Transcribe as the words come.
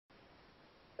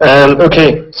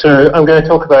Okay, so I'm going to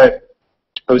talk about, it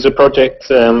was a project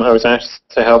I was asked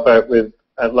to help out with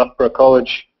at Loughborough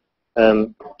College,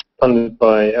 funded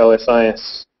by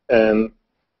LSIS.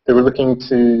 They were looking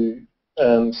to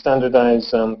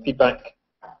standardize feedback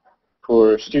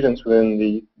for students within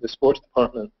the sports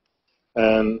department.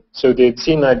 So they'd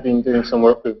seen I'd been doing some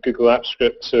work with Google Apps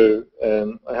Script, so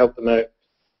I helped them out.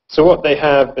 So what they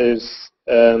have is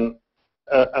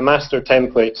a master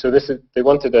template. So they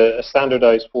wanted a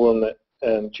standardized form that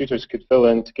tutors could fill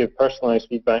in to give personalized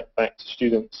feedback back to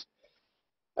students.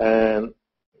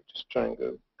 Just try and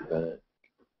go back.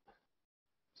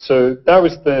 So that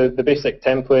was the basic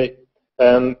template.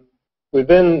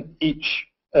 Within each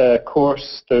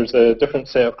course, there's a different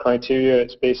set of criteria.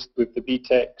 It's based with the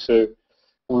BTEC. So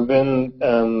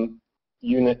within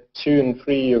Unit 2 and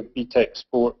 3 of BTEC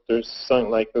Sport, there's something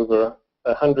like over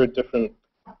 100 different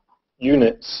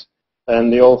units,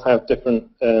 and they all have different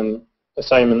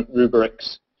assignment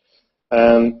rubrics.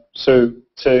 So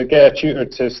to get a tutor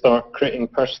to start creating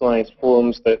personalized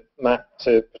forms that map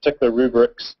to particular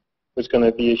rubrics was going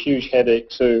to be a huge headache.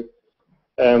 So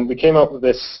we came up with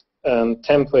this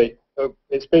template.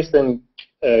 It's based in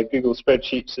Google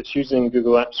Spreadsheets. It's using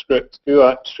Google Apps Script. Google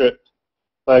Apps Script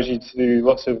allows you to do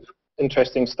lots of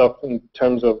interesting stuff in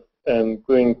terms of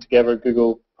gluing together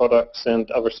Google products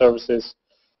and other services,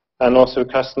 and also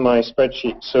customize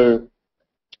spreadsheets. So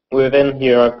within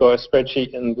here, I've got a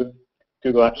spreadsheet, and with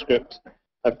Google Apps Script,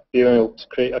 I've been able to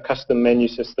create a custom menu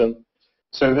system.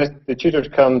 So the tutor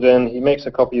comes in, he makes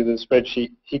a copy of the spreadsheet,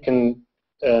 he can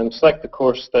select the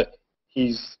course that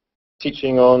he's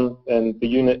teaching on and the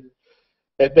unit.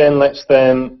 It then lets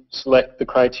them select the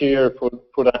criteria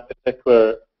for that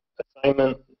particular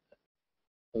assignment,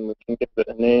 and we can give it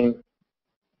a name.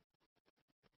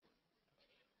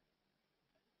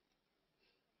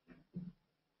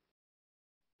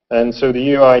 And so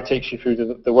the UI takes you through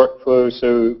the workflow.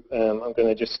 So I'm going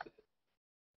to just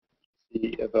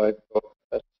see if I've got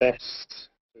a test.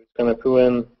 So it's going to pull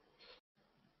in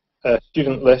a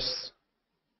student list.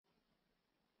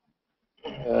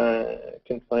 I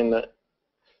can find that.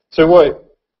 So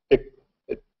what it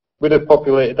would have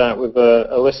populated that with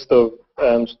a list of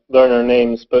learner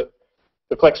names, but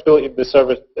the flexibility of the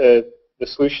service, the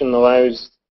solution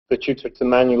allows the tutor to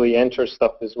manually enter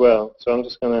stuff as well. So I'm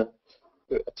just going to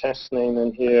put a test name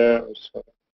in here. I'm just going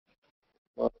to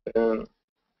mark it in.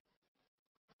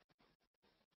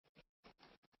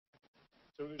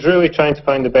 So it was really trying to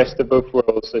find the best of both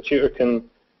worlds. The tutor can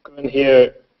go in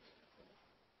here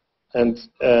and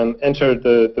enter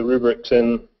the rubrics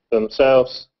in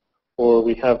themselves, or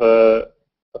we have a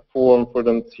form for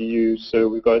them to use. So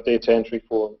we've got a data entry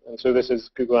form. And so this is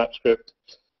Google Apps Script.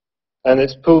 And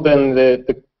it's pulled in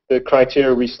the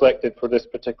criteria we selected for this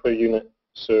particular unit.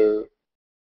 So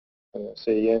I'm going to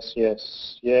say yes,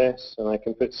 yes, yes, and I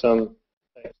can put some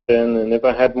text in. And if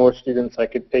I had more students, I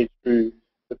could page through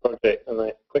the project, and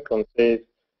I click on save.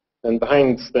 And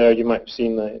behind there, you might have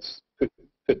seen that it's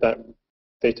put that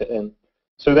data in.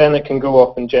 So then it can go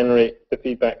off and generate the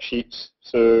feedback sheets.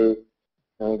 So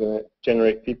I'm going to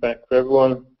generate feedback for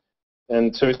everyone.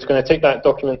 And so it's going to take that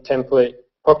document template,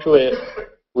 populate it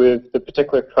with the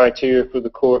particular criteria for the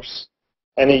course,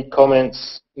 any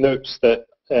comments, notes that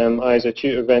I as a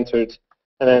tutor have entered,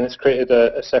 and then it's created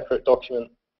a separate document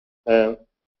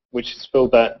which has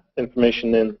filled that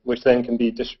information in, which then can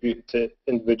be distributed to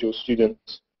individual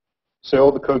students. So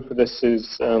all the code for this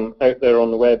is out there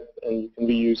on the web, and you can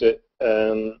reuse it,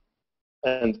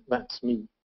 and that's me.